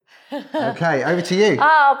Okay, over to you.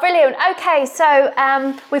 Oh, brilliant. Okay,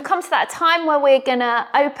 so we've come to that time where we're going to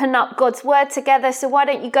open up God's Word together. So why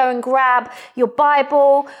don't you go and grab your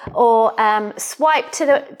Bible or swipe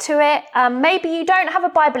to it. Maybe you don't have a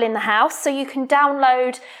Bible in the house, so you can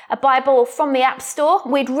download a Bible from the App Store.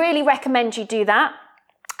 We'd really recommend you do that.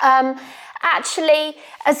 Actually,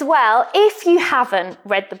 as well, if you haven't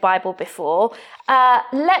read the Bible before,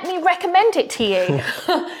 let me recommend it to you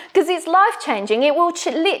because it's life-changing. It will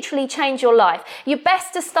literally change your life. You're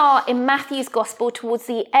best to start in Matthew's Gospel towards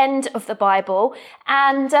the end of the Bible,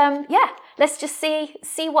 and let's just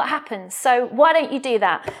see what happens. So why don't you do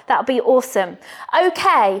that? That'll be awesome.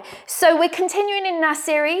 Okay, so we're continuing in our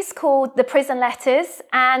series called The Prison Letters,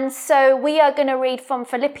 and so we are going to read from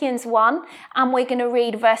Philippians 1, and we're going to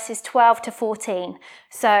read verses 12 to 14.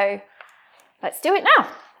 So let's do it now.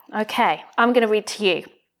 Okay, I'm going to read to you.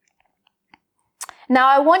 Now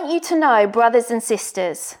I want you to know, brothers and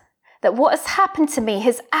sisters, that what has happened to me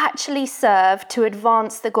has actually served to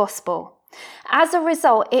advance the gospel. As a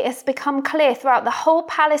result, it has become clear throughout the whole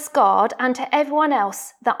palace guard and to everyone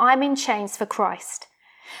else that I'm in chains for Christ.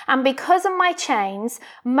 And because of my chains,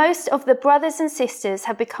 most of the brothers and sisters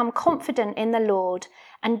have become confident in the Lord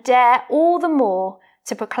and dare all the more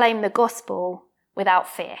to proclaim the gospel without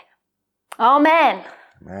fear. Amen.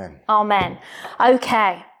 Amen. Amen.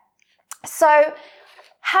 Okay. So,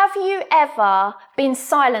 have you ever been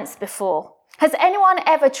silenced before? Has anyone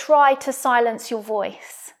ever tried to silence your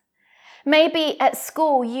voice? Maybe at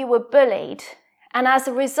school you were bullied, and as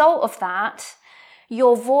a result of that,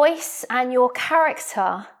 your voice and your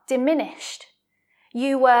character diminished.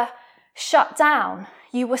 You were shut down,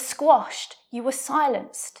 you were squashed, you were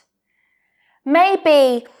silenced.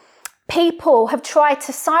 Maybe people have tried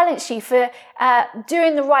to silence you for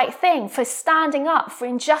doing the right thing, for standing up for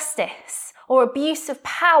injustice or abuse of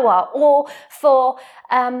power, or for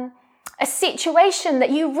a situation that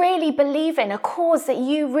you really believe in, a cause that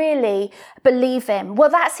you really believe in. Well,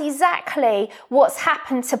 that's exactly what's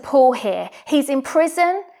happened to Paul here. He's in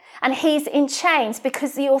prison and he's in chains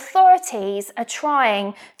because the authorities are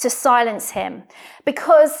trying to silence him,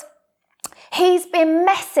 because he's been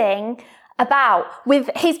messing up,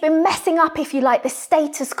 if you like, the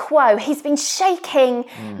status quo. He's been shaking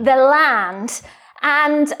the land,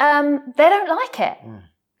 and they don't like it.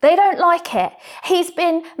 They don't like it. He's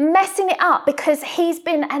been messing it up because he's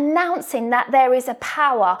been announcing that there is a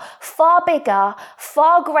power far bigger,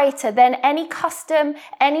 far greater than any custom,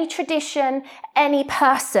 any tradition, any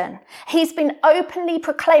person. He's been openly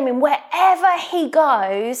proclaiming wherever he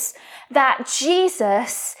goes that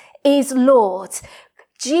Jesus is Lord.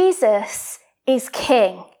 Jesus is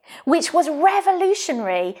King, which was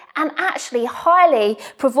revolutionary and actually highly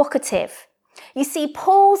provocative. You see,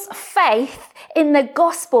 Paul's faith in the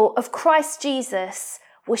gospel of Christ Jesus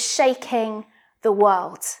was shaking the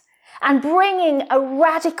world and bringing a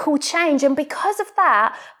radical change. And because of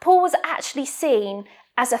that, Paul was actually seen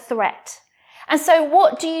as a threat. And so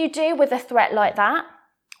what do you do with a threat like that?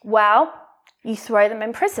 Well, you throw them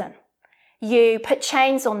in prison. You put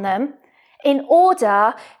chains on them in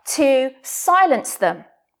order to silence them.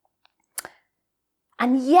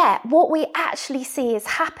 And yet, what we actually see has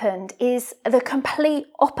happened is the complete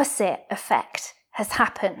opposite effect has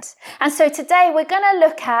happened. And so today we're going to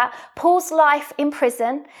look at Paul's life in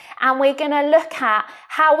prison, and we're going to look at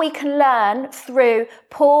how we can learn through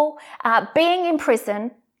Paul being in prison,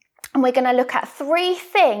 and we're going to look at 3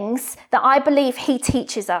 things that I believe he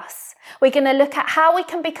teaches us. We're going to look at how we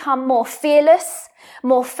can become more fearless,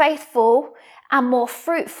 more faithful, and more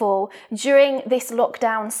fruitful during this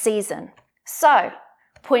lockdown season. So,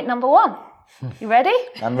 point number 1. You ready?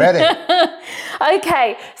 I'm ready.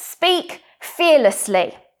 Okay, speak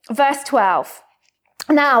fearlessly. Verse 12.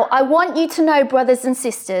 Now, I want you to know, brothers and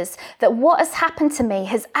sisters, that what has happened to me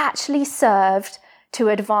has actually served to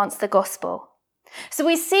advance the gospel. So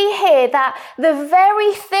we see here that the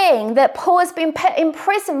very thing that Paul has been put in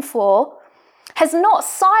prison for has not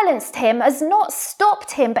silenced him, has not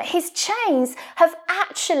stopped him, but his chains have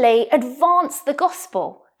actually advanced the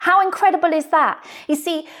gospel. How incredible is that? You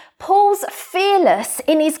see, Paul's fearless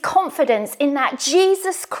in his confidence in that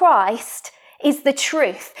Jesus Christ is the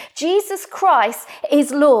truth. Jesus Christ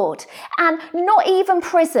is Lord. And not even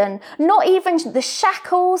prison, not even the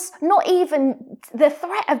shackles, not even the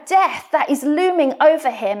threat of death that is looming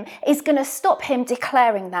over him is going to stop him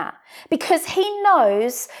declaring that. Because he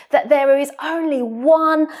knows that there is only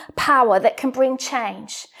one power that can bring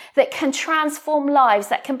change, that can transform lives,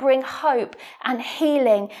 that can bring hope and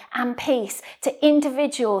healing and peace to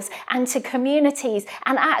individuals and to communities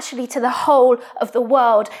and actually to the whole of the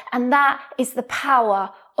world. And that is the power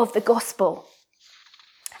of the gospel.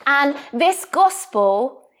 And this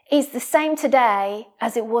gospel is the same today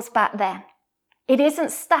as it was back then. It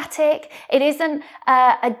isn't static. It isn't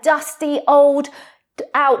a dusty, old,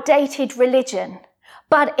 outdated religion,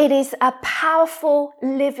 but it is a powerful,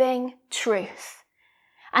 living truth.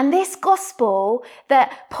 And this gospel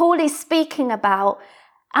that Paul is speaking about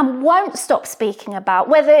and won't stop speaking about,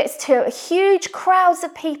 whether it's to huge crowds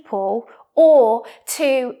of people or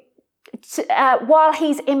to while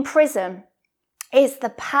he's in prison, is the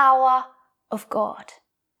power of God.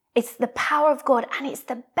 It's the power of God, and it's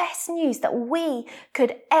the best news that we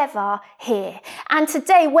could ever hear. And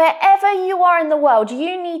today, wherever you are in the world,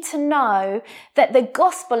 you need to know that the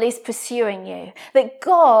gospel is pursuing you, that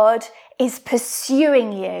God is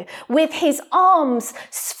pursuing you with his arms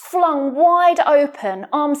flung wide open,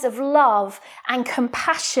 arms of love and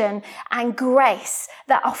compassion and grace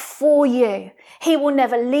that are for you. He will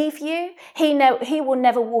never leave you. He will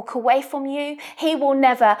never walk away from you. He will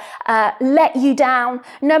never let you down.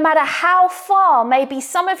 No matter how far, maybe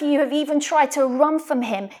some of you have even tried to run from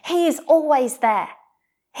him, he is always there.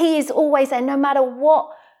 He is always there. No matter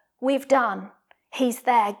what we've done, he's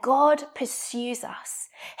there. God pursues us.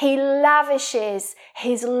 He lavishes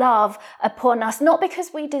his love upon us, not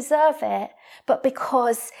because we deserve it, but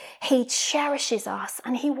because he cherishes us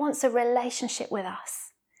and he wants a relationship with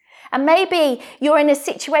us. And maybe you're in a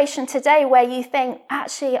situation today where you think,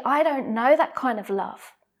 actually, I don't know that kind of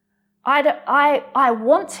love. I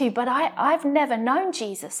want to, but I've never known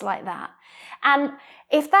Jesus like that. And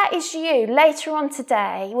if that is you, later on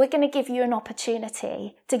today, we're going to give you an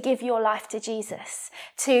opportunity to give your life to Jesus,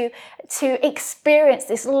 to experience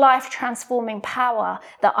this life-transforming power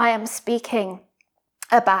that I am speaking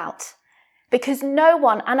about. Because no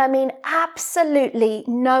one, and I mean absolutely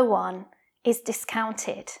no one, is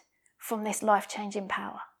discounted from this life-changing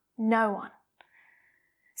power. No one.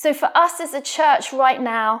 So for us as a church right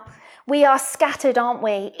now, we are scattered, aren't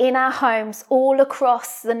we, in our homes all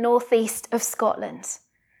across the northeast of Scotland.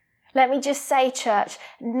 Let me just say, church,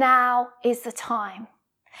 now is the time.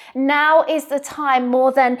 Now is the time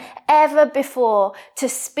more than ever before to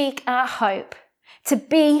speak our hope, to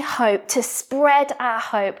be hope, to spread our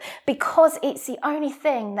hope, because it's the only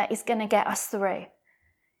thing that is going to get us through.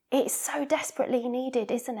 It's so desperately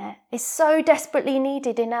needed, isn't it? It's so desperately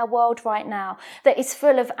needed in our world right now that is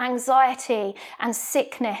full of anxiety and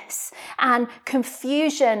sickness and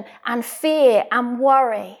confusion and fear and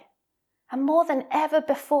worry. And more than ever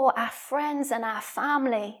before, our friends and our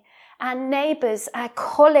family, our neighbours, our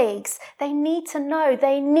colleagues, they need to know,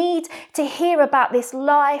 they need to hear about this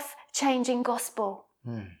life-changing gospel.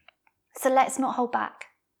 So let's not hold back.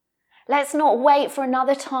 Let's not wait for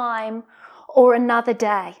another time or another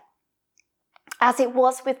day. As it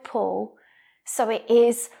was with Paul, so it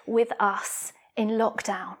is with us in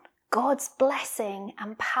lockdown. God's blessing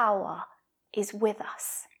and power is with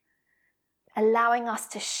us, allowing us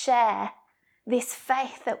to share this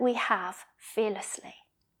faith that we have fearlessly.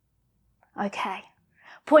 Okay,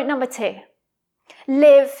 point number 2,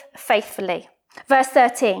 live faithfully. Verse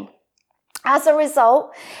 13. As a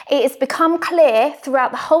result, it has become clear throughout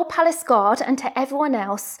the whole palace guard and to everyone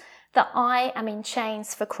else that I am in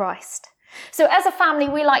chains for Christ. So as a family,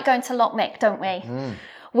 we like going to Lockmick, don't we?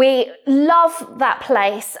 We love that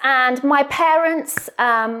place. And my parents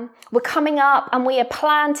were coming up and we had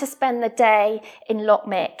planned to spend the day in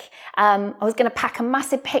Lockmick. I was going to pack a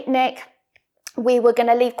massive picnic. We were going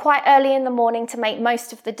to leave quite early in the morning to make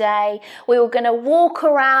most of the day. We were going to walk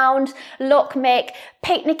around Lockmick,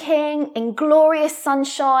 picnicking in glorious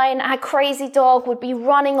sunshine. Our crazy dog would be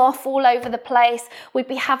running off all over the place. We'd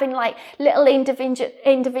be having like little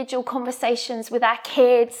individual conversations with our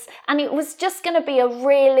kids. And it was just going to be a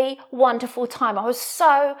really wonderful time. I was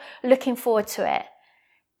so looking forward to it.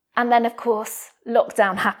 And then, of course,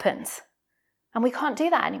 lockdown happened. And we can't do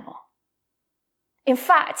that anymore. In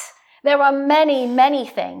fact, there are many, many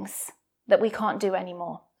things that we can't do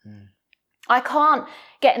anymore. I can't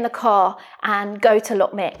get in the car and go to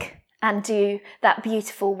Lockmick and do that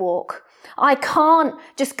beautiful walk. I can't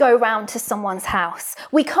just go round to someone's house.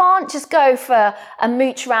 We can't just go for a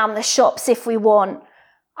mooch round the shops if we want.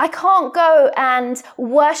 I can't go and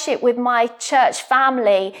worship with my church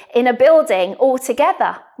family in a building all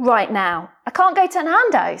together right now. I can't go to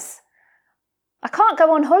Nando's. I can't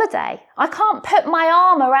go on holiday. I can't put my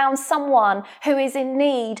arm around someone who is in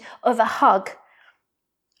need of a hug.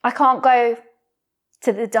 I can't go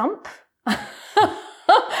to the dump. Who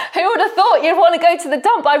would have thought you'd want to go to the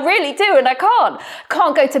dump? I really do, and I can't.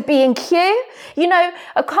 Can't go to B&Q. You know,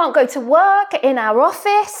 I can't go to work in our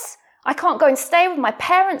office. I can't go and stay with my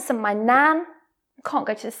parents and my nan. I can't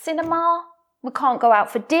go to the cinema. We can't go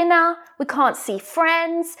out for dinner. We can't see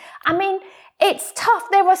friends. I mean, it's tough.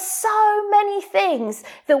 There are so many things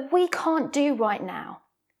that we can't do right now.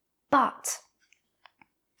 But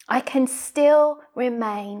I can still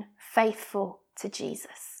remain faithful to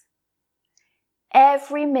Jesus.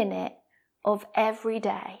 Every minute of every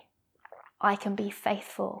day, I can be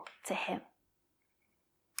faithful to him.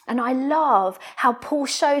 And I love how Paul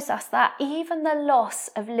shows us that even the loss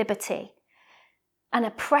of liberty and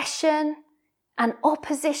oppression and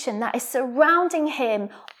opposition that is surrounding him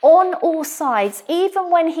on all sides, even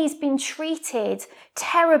when he's been treated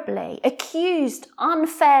terribly, accused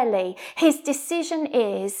unfairly, his decision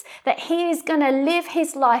is that he is going to live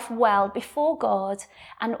his life well before God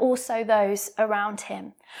and also those around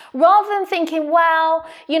him. Rather than thinking, well,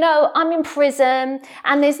 I'm in prison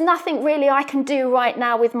and there's nothing really I can do right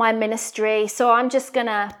now with my ministry, so I'm just going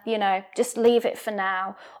to, just leave it for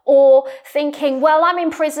now. Or thinking, well, I'm in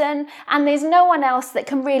prison and there's no one else that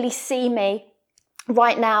can really see me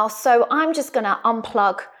right now, so I'm just going to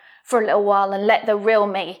unplug for a little while and let the real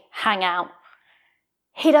me hang out.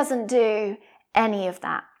 He doesn't do any of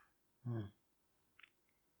that.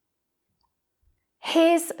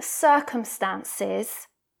 His circumstances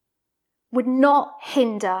would not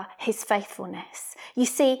hinder his faithfulness. You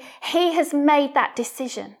see, he has made that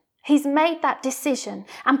decision. He's made that decision.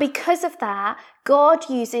 And because of that, God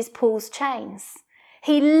uses Paul's chains.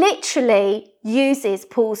 He literally uses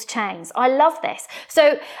Paul's chains. I love this.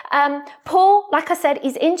 So Paul, like I said,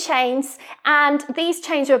 is in chains, and these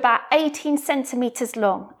chains are about 18 centimeters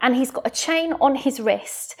long, and he's got a chain on his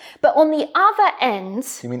wrist. But on the other end...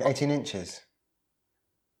 You mean 18 inches?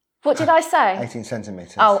 What did I say? 18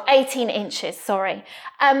 centimetres. Oh, 18 inches, sorry.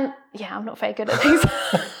 I'm not very good at these.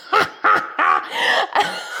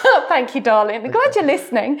 Thank you, darling. I'm glad you're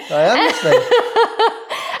listening. I am listening.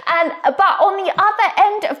 But on the other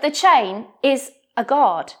end of the chain is a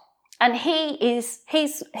guard, and he's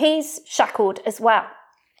shackled as well.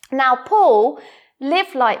 Now, Paul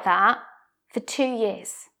lived like that for 2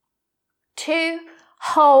 years. 2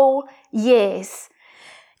 whole years.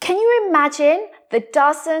 Can you imagine the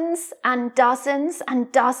dozens and dozens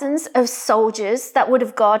and dozens of soldiers that would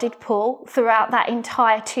have guarded Paul throughout that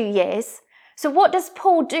entire 2 years? So what does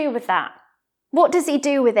Paul do with that? What does he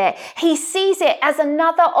do with it? He sees it as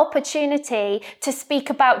another opportunity to speak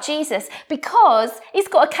about Jesus because he's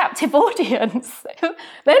got a captive audience.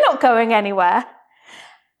 They're not going anywhere.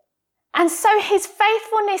 And so his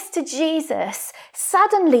faithfulness to Jesus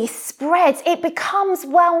suddenly spreads. It becomes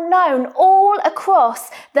well known all across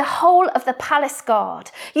the whole of the palace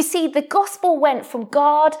guard. You see, the gospel went from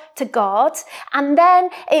guard to guard, and then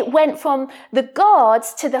it went from the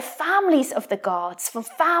guards to the families of the guards, from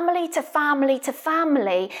family to family to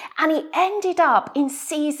family, and it ended up in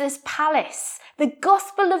Caesar's palace. The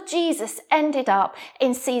gospel of Jesus ended up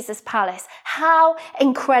in Caesar's palace. How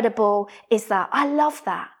incredible is that? I love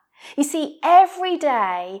that. You see, every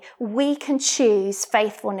day we can choose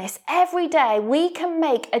faithfulness. Every day we can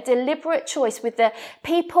make a deliberate choice with the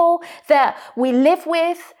people that we live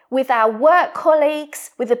with our work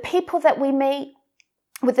colleagues, with the people that we meet,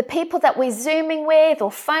 with the people that we're Zooming with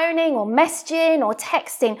or phoning or messaging or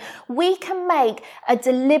texting. We can make a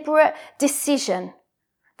deliberate decision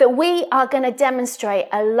that we are going to demonstrate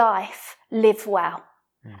a life lived well.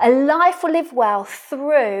 A life will live well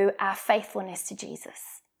through our faithfulness to Jesus.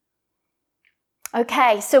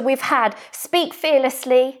 Okay, so we've had speak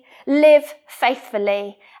fearlessly, live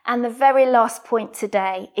faithfully, and the very last point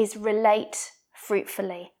today is relate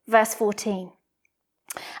fruitfully. Verse 14.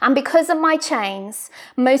 And because of my chains,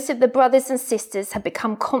 most of the brothers and sisters have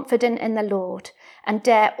become confident in the Lord and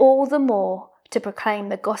dare all the more to proclaim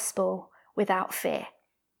the gospel without fear.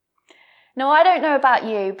 Now, I don't know about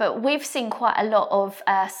you, but we've seen quite a lot of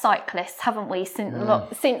cyclists, haven't we,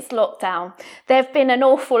 since lockdown. There have been an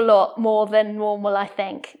awful lot more than normal, I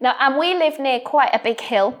think. Now, and we live near quite a big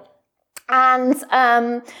hill, and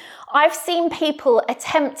I've seen people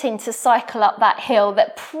attempting to cycle up that hill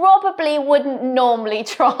that probably wouldn't normally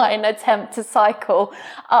try and attempt to cycle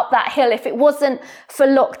up that hill if it wasn't for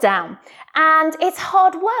lockdown. And it's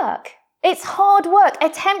hard work. It's hard work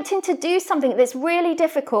attempting to do something that's really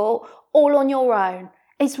difficult all on your own.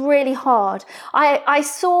 It's really hard. I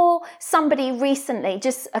saw somebody recently,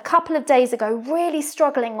 just a couple of days ago, really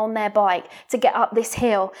struggling on their bike to get up this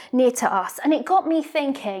hill near to us. And it got me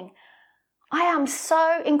thinking, I am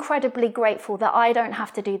so incredibly grateful that I don't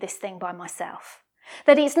have to do this thing by myself.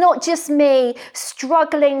 That it's not just me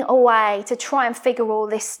struggling away to try and figure all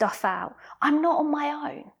this stuff out. I'm not on my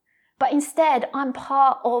own. But instead, I'm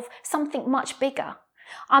part of something much bigger.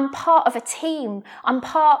 I'm part of a team. I'm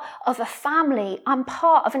part of a family. I'm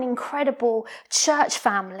part of an incredible church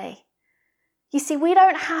family. You see, we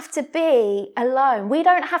don't have to be alone. We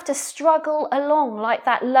don't have to struggle along like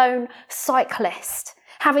that lone cyclist,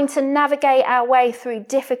 having to navigate our way through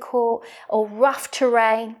difficult or rough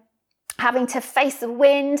terrain, having to face the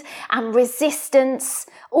wind and resistance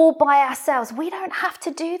all by ourselves. We don't have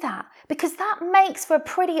to do that, because that makes for a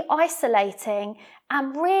pretty isolating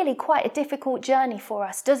and really quite a difficult journey for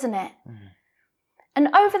us, doesn't it? Mm-hmm.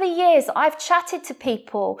 And over the years, I've chatted to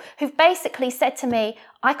people who've basically said to me,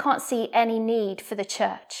 I can't see any need for the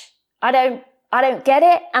church. I don't get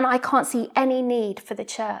it, and I can't see any need for the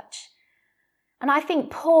church. And I think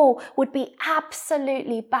Paul would be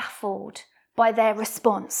absolutely baffled by their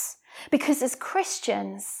response, because as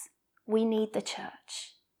Christians, we need the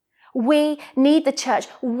church. We need the church.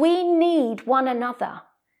 We need one another.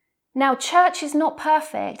 Now, church is not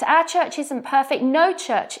perfect. Our church isn't perfect. No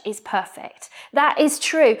church is perfect. That is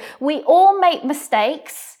true. We all make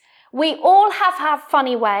mistakes. We all have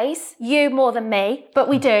funny ways. You more than me, but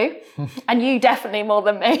we do. And you definitely more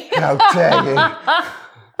than me. How dare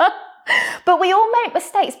you? But we all make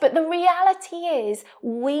mistakes. But the reality is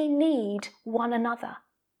we need one another.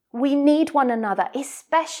 We need one another,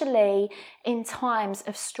 especially in times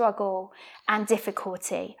of struggle and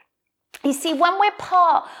difficulty. You see, when we're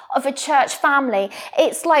part of a church family,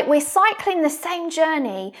 it's like we're cycling the same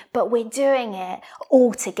journey, but we're doing it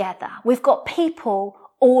all together. We've got people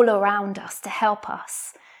all around us to help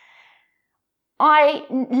us. I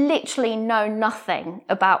literally know nothing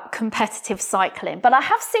about competitive cycling, but I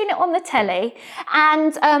have seen it on the telly,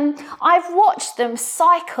 and I've watched them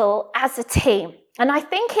cycle as a team. And I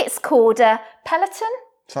think it's called a peloton.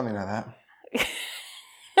 Something like that.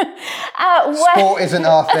 Sport isn't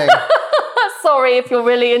our thing. Sorry if you're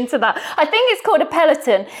really into that. I think it's called a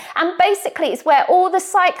peloton. And basically it's where all the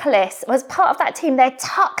cyclists, as part of that team, they're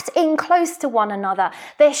tucked in close to one another.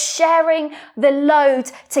 They're sharing the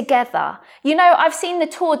load together. You know, I've seen the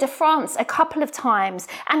Tour de France a couple of times,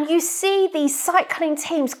 and you see these cycling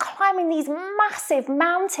teams climbing these massive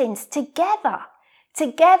mountains together,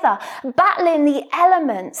 battling the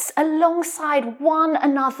elements alongside one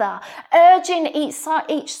another, urging each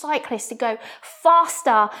cyclist to go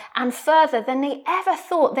faster and further than they ever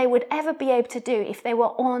thought they would ever be able to do if they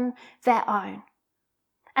were on their own.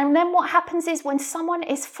 And then what happens is, when someone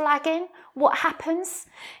is flagging, what happens?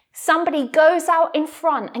 Somebody goes out in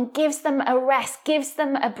front and gives them a rest, gives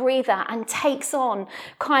them a breather, and takes on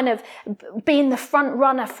kind of being the front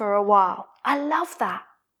runner for a while. I love that.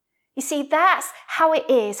 You see, that's how it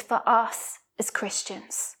is for us as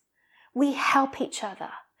Christians. We help each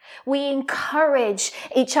other. We encourage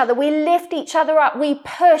each other. We lift each other up. We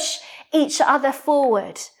push each other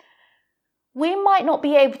forward. We might not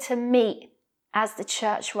be able to meet as the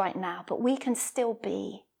church right now, but we can still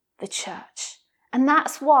be the church. And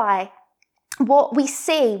that's why what we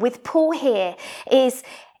see with Paul here is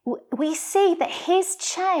we see that his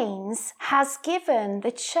chains has given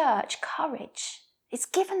the church courage. It's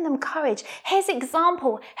given them courage. His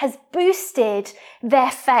example has boosted their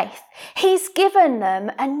faith. He's given them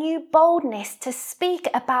a new boldness to speak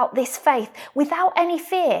about this faith without any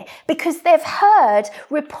fear, because they've heard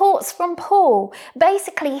reports from Paul,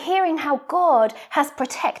 basically hearing how God has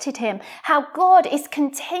protected him, how God is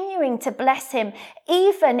continuing to bless him,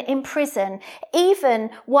 even in prison,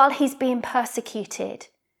 even while he's being persecuted.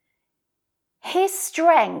 His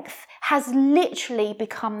strength has literally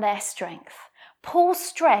become their strength. Paul's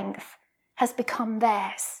strength has become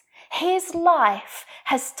theirs. His life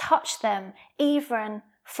has touched them even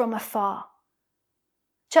from afar.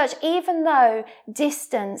 Church, even though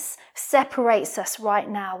distance separates us right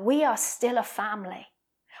now, we are still a family.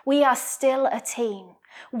 We are still a team.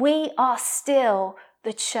 We are still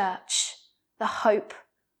the church, the hope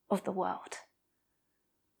of the world.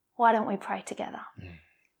 Why don't we pray together?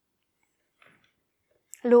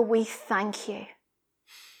 Lord, we thank you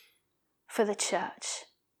for the church.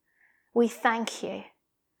 We thank you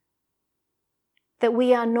that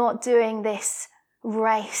we are not doing this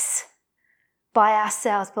race by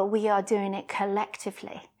ourselves, but we are doing it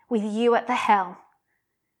collectively with you at the helm,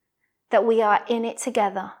 that we are in it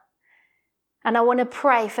together. And I want to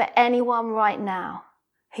pray for anyone right now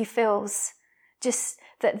who feels just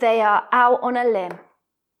that they are out on a limb,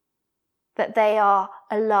 that they are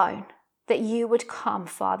alone, that you would come,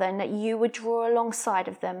 Father, and that you would draw alongside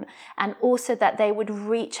of them, and also that they would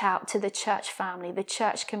reach out to the church family, the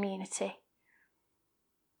church community,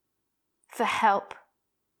 for help.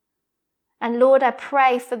 And Lord, I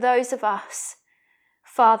pray for those of us,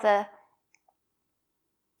 Father,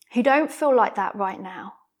 who don't feel like that right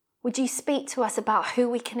now, Would you speak to us about who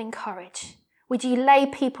we can encourage? Would you lay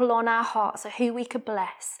people on our hearts of who we could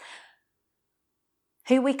bless,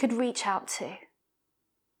 who we could reach out to?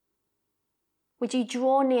 Would you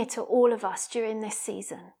draw near to all of us during this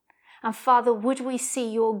season? And Father, would we see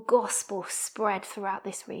your gospel spread throughout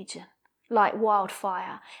this region like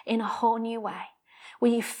wildfire in a whole new way?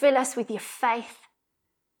 Will you fill us with your faith?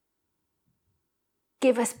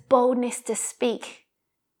 Give us boldness to speak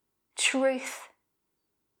truth.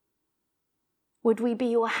 Would we be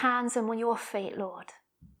your hands and your feet, Lord?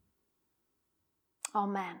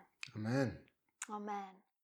 Amen. Amen. Amen.